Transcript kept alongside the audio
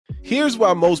Here's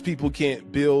why most people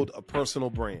can't build a personal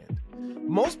brand.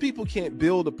 Most people can't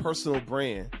build a personal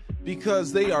brand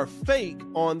because they are fake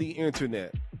on the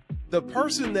internet. The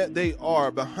person that they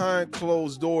are behind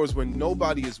closed doors when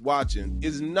nobody is watching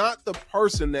is not the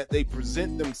person that they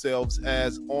present themselves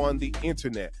as on the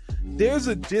internet. There's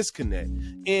a disconnect,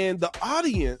 and the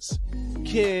audience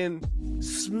can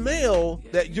smell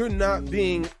that you're not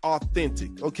being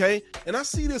authentic, okay? And I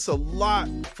see this a lot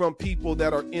from people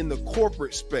that are in the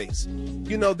corporate space.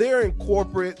 You know, they're in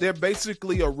corporate, they're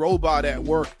basically a robot at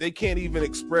work. They can't even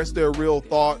express their real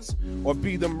thoughts or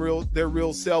be their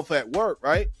real self at work,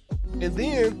 right? And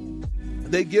then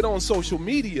they get on social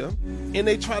media and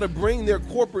they try to bring their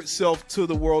corporate self to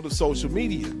the world of social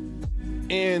media.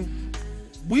 And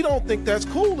we don't think that's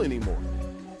cool anymore.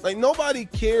 Like, nobody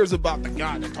cares about the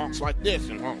guy that talks like this,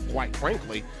 and quite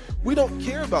frankly, we don't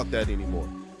care about that anymore.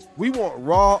 We want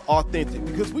raw, authentic,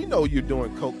 because we know you're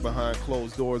doing coke behind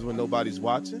closed doors when nobody's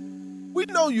watching. We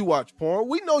know you watch porn.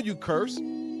 We know you curse.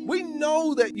 We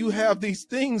know that you have these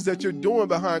things that you're doing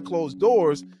behind closed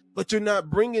doors, but you're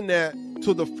not bringing that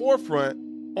to the forefront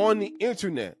on the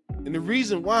internet. And the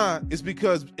reason why is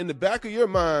because in the back of your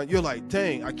mind, you're like,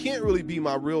 dang, I can't really be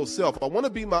my real self. I want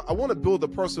to build a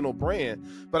personal brand,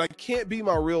 but I can't be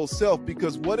my real self,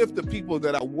 because what if the people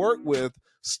that I work with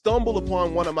stumble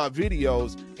upon one of my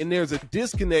videos and there's a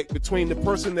disconnect between the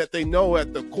person that they know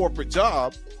at the corporate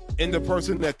job and the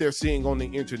person that they're seeing on the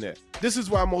internet? This is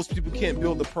why most people can't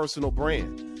build a personal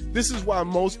brand. This is why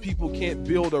most people can't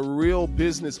build a real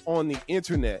business on the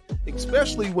internet,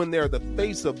 especially when they're the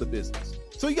face of the business.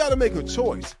 So you got to make a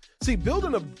choice. See,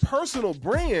 building a personal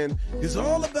brand is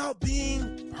all about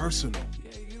being personal.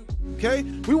 Okay?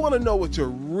 We want to know what your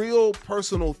real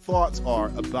personal thoughts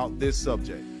are about this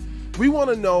subject. We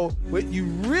want to know what you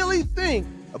really think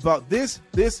about this,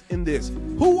 this, and this.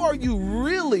 Who are you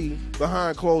really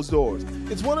behind closed doors?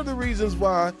 It's one of the reasons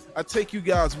why I take you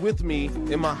guys with me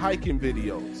in my hiking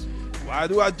videos. Why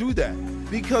do I do that?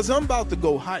 Because I'm about to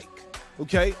go hike,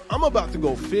 okay? I'm about to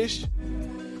go fish.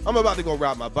 I'm about to go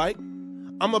ride my bike.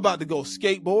 I'm about to go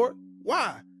skateboard.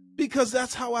 Why? Because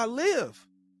that's how I live.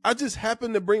 I just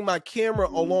happen to bring my camera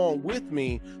along with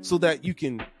me so that you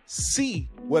can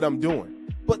see what I'm doing.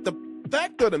 But the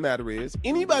fact of the matter is,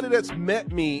 anybody that's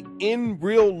met me in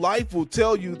real life will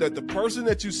tell you that the person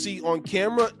that you see on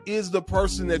camera is the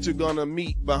person that you're gonna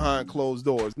meet behind closed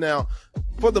doors. Now,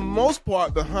 for the most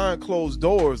part, behind closed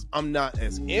doors, I'm not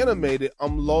as animated.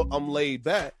 I'm laid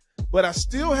back, but I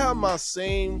still have my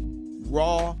same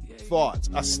raw thoughts.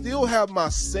 I still have my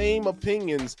same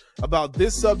opinions about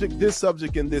this subject,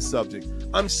 and this subject.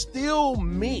 I'm still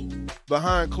me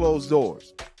behind closed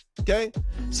doors. Okay?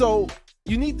 So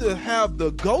you need to have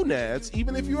the gonads,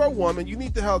 even if you're a woman, you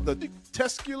need to have the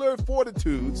testicular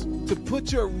fortitudes to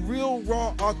put your real,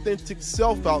 raw, authentic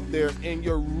self out there, and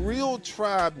your real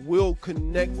tribe will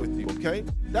connect with you, okay?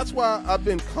 That's why I've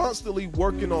been constantly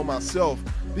working on myself,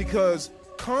 because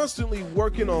constantly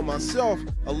working on myself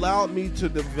allowed me to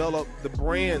develop the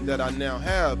brand that I now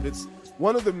have. It's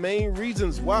one of the main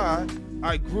reasons why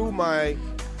I grew my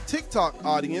TikTok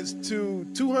audience to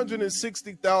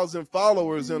 260,000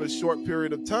 followers in a short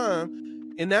period of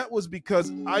time. And that was because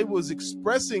I was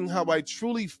expressing how I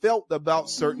truly felt about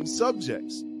certain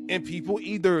subjects. And people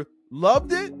either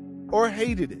loved it or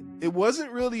hated it. It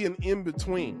wasn't really an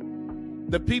in-between.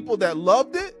 The people that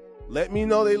loved it, let me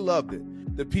know they loved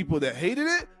it. The people that hated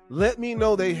it, let me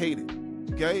know they hated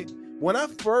it, okay? When I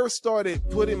first started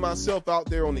putting myself out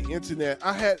there on the internet,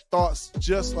 I had thoughts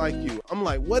just like you. I'm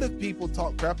like, what if people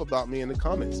talk crap about me in the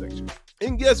comment section?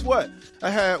 And guess what? I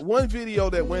had one video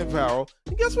that went viral,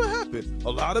 and guess what happened?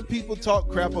 A lot of people talk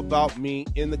crap about me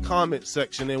in the comment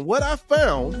section, and what I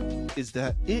found is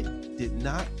that it did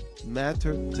not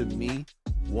matter to me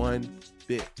one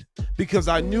bit, because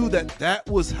I knew that that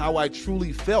was how I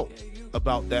truly felt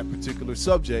about that particular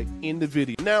subject in the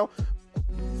video. Now,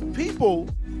 people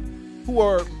who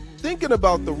are thinking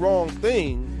about the wrong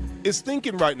thing is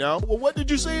thinking right now, well, what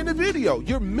did you say in the video?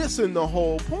 You're missing the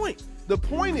whole point. The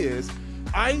point is,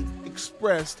 I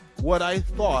expressed what I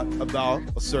thought about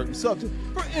a certain subject.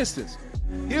 For instance,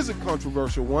 here's a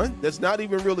controversial one that's not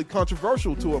even really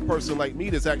controversial to a person like me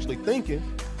that's actually thinking,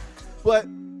 but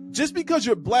just because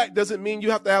you're black doesn't mean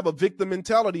you have to have a victim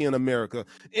mentality in America.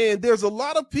 And there's a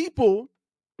lot of people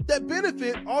that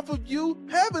benefit off of you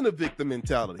having a victim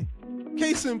mentality.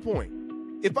 Case in point,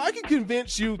 if I can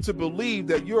convince you to believe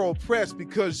that you're oppressed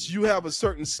because you have a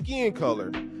certain skin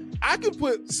color, I can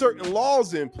put certain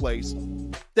laws in place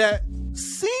that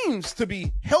seems to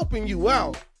be helping you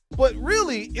out, but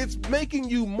really it's making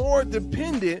you more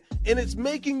dependent, and it's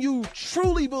making you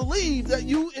truly believe that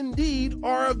you indeed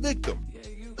are a victim.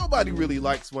 Nobody really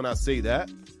likes when I say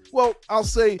that. Well, I'll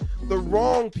say the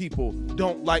wrong people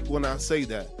don't like when I say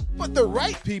that, but the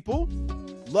right people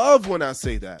love when I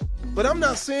say that. But I'm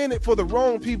not saying it for the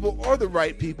wrong people or the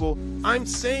right people. I'm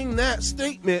saying that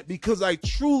statement because I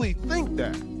truly think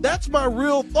that. That's my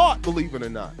real thought, believe it or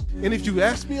not. And if you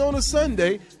ask me on a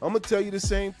Sunday, I'm going to tell you the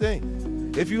same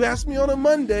thing. If you ask me on a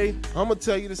Monday, I'm going to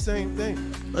tell you the same thing.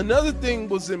 Another thing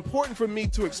was important for me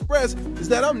to express is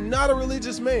that I'm not a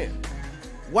religious man.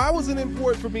 Why was it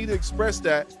important for me to express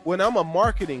that when I'm a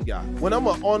marketing guy, when I'm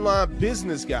an online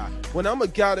business guy, when I'm a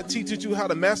guy that teaches you how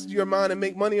to master your mind and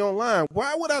make money online?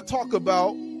 Why would I talk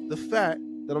about the fact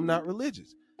that I'm not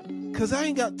religious? Because I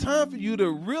ain't got time for you to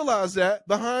realize that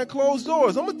behind closed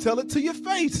doors. I'm going to tell it to your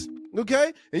face,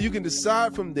 okay? And you can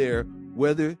decide from there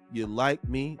whether you like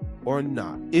me or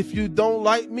not. If you don't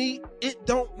like me, it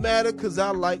don't matter because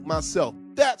I like myself.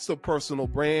 That's a personal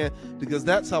brand because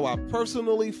that's how I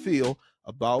personally feel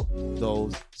about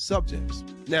those subjects.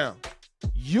 Now,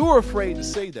 you're afraid to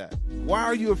say that. Why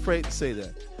are you afraid to say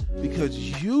that?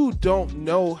 Because you don't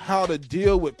know how to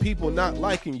deal with people not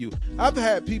liking you. I've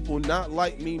had people not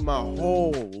like me my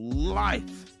whole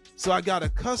life, so I got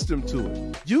accustomed to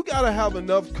it. You got to have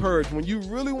enough courage when you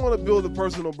really want to build a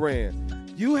personal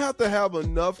brand. You have to have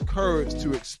enough courage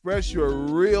to express your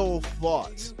real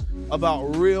thoughts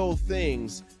about real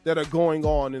things that are going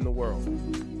on in the world,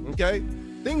 okay?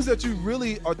 Things that you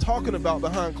really are talking about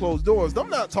behind closed doors. I'm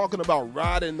not talking about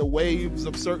riding the waves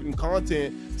of certain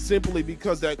content simply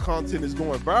because that content is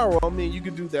going viral. I mean, you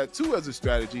can do that too as a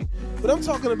strategy, but I'm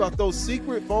talking about those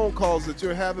secret phone calls that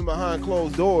you're having behind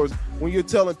closed doors when you're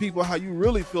telling people how you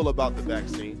really feel about the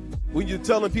vaccine, when you're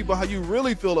telling people how you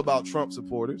really feel about Trump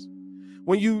supporters,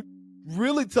 when you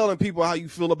really telling people how you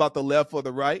feel about the left or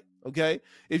the right, okay?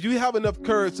 If you have enough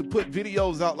courage to put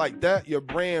videos out like that, your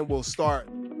brand will start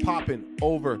popping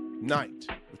overnight.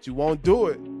 But you won't do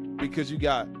it because you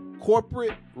got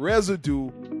corporate residue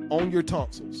on your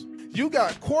tonsils. You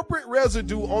got corporate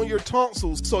residue on your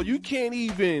tonsils, so you can't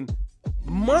even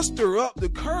muster up the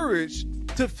courage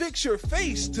to fix your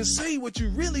face to say what you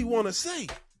really want to say.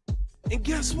 And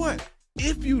guess what?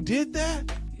 If you did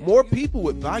that, more people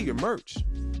would buy your merch.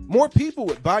 More people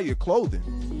would buy your clothing.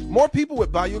 More people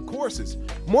would buy your courses.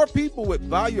 More people would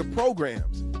buy your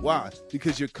programs. Why?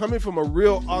 Because you're coming from a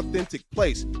real authentic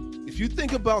place. If you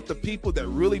think about the people that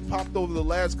really popped over the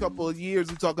last couple of years,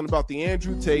 I'm talking about the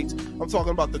Andrew Tates, I'm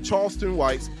talking about the Charleston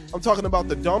Whites, I'm talking about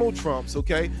the Donald Trumps,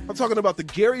 okay? I'm talking about the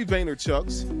Gary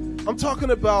Vaynerchuks. I'm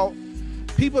talking about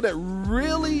people that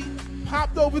really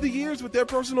popped over the years with their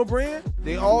personal brand.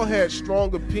 They all had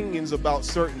strong opinions about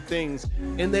certain things,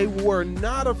 and they were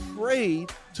not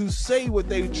afraid to say what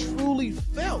they truly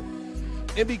felt.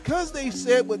 And because they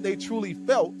said what they truly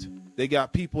felt, they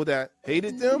got people that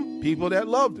hated them, people that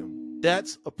loved them.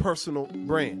 That's a personal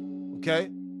brand, okay?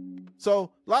 So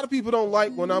a lot of people don't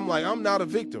like when I'm like, I'm not a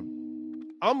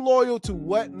victim. I'm loyal to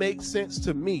what makes sense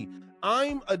to me.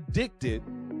 I'm addicted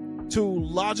to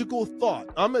logical thought.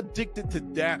 I'm addicted to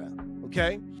data,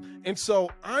 okay? And so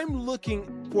I'm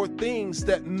looking for things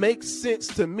that make sense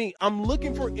to me. I'm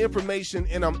looking for information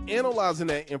and I'm analyzing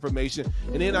that information,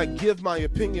 and then I give my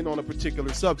opinion on a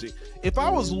particular subject. If I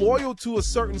was loyal to a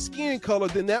certain skin color,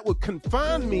 then that would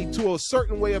confine me to a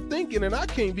certain way of thinking, and I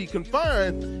can't be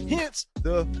confined, hence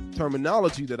the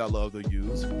terminology that I love to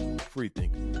use, free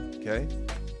thinking, okay?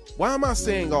 Why am I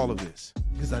saying all of this?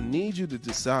 Because I need you to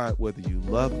decide whether you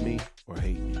love me or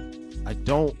hate me. I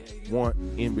don't want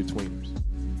in-betweeners.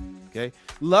 Okay?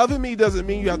 Loving me doesn't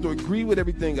mean you have to agree with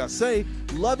everything I say.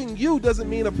 Loving you doesn't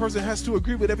mean a person has to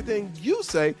agree with everything you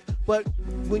say. But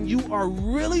when you are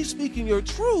really speaking your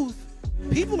truth,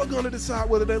 people are going to decide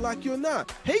whether they like you or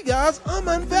not. Hey guys, I'm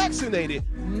unvaccinated.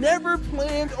 Never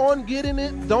planned on getting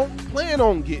it. Don't plan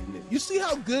on getting it. You see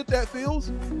how good that feels?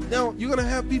 Now, you're going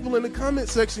to have people in the comment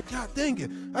section, God dang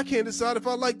it, I can't decide if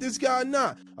I like this guy or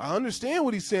not. I understand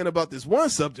what he's saying about this one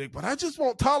subject, but I just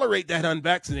won't tolerate that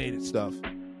unvaccinated stuff.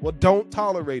 Well, don't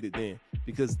tolerate it then,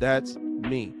 because that's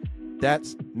me.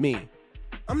 That's me.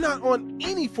 I'm not on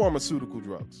any pharmaceutical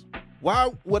drugs. Why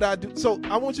would I do? So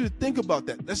I want you to think about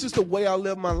that. That's just the way I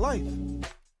live my life.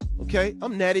 Okay?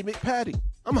 I'm Natty McPatty.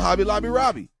 I'm Hobby Lobby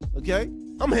Robbie. Okay?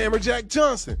 I'm Hammer Jack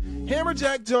Johnson. Hammer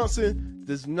Jack Johnson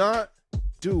does not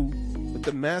do what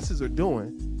the masses are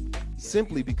doing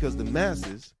simply because the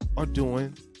masses are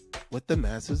doing what the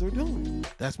masses are doing.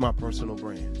 That's my personal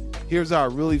brand. Here's how I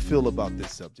really feel about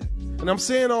this subject. And I'm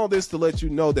saying all this to let you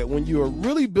know that when you are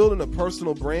really building a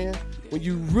personal brand, when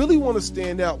you really want to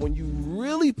stand out, when you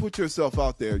really put yourself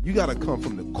out there, you got to come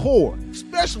from the core,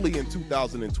 especially in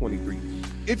 2023.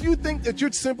 If you think that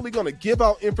you're simply going to give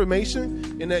out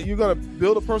information and that you're going to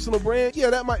build a personal brand, yeah,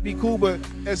 that might be cool. But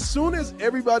as soon as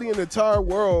everybody in the entire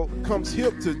world comes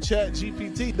hip to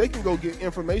ChatGPT, they can go get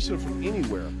information from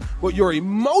anywhere. But your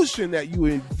emotion that you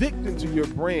inject into your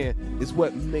brand is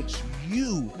what makes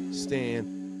you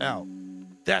stand out.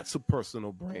 That's a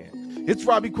personal brand. It's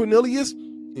Robbie Cornelius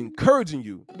encouraging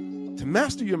you to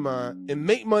master your mind and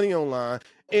make money online.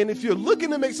 And if you're looking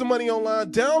to make some money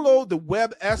online, download the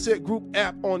Web Asset Group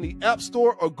app on the App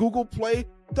Store or Google Play.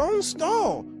 Don't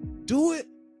stall. Do it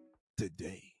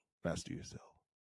today. Master yourself.